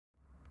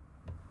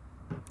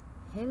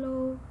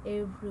Hello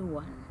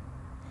everyone,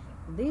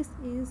 this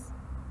is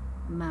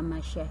Mama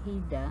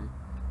Shahida,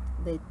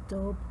 the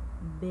top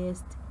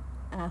best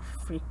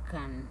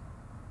African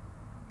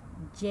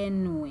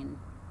genuine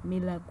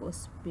miracle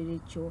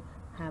spiritual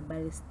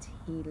herbalist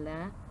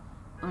healer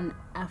on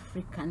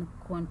African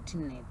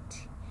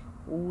continent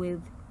with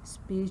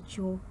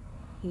spiritual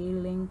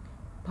healing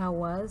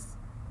powers,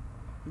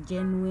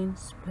 genuine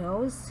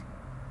spells,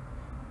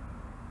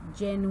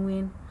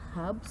 genuine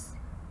herbs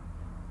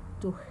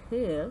to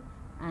heal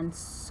and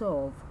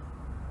solve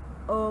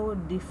all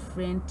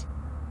different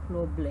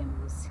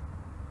problems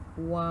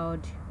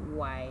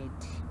worldwide,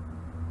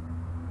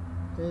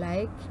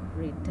 like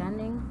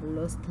returning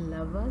lost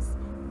lovers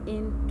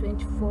in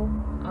 24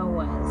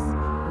 hours,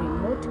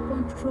 remote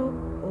control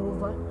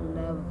over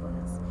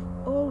lovers,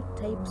 all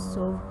types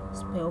of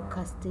spell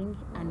casting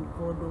and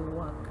voodoo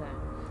worker,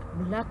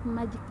 black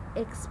magic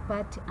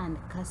expert and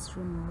curse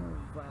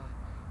remover,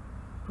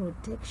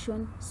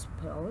 protection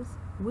spells,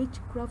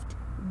 witchcraft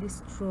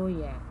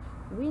destroyer,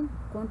 win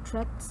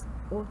contracts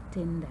or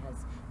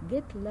tenders,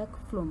 get luck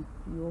from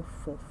your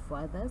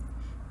forefathers,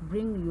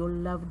 bring your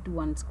loved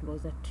ones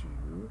closer to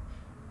you.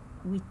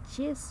 We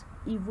chase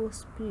evil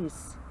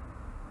spirits.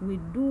 We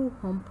do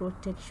home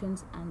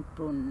protections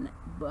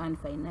and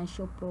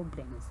financial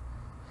problems,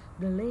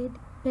 delayed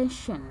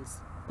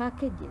pensions,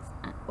 packages,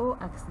 and all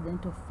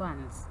accidental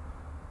funds.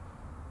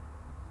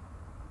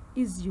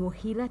 Is your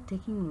healer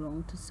taking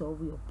long to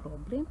solve your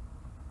problem?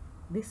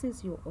 This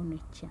is your only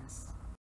chance.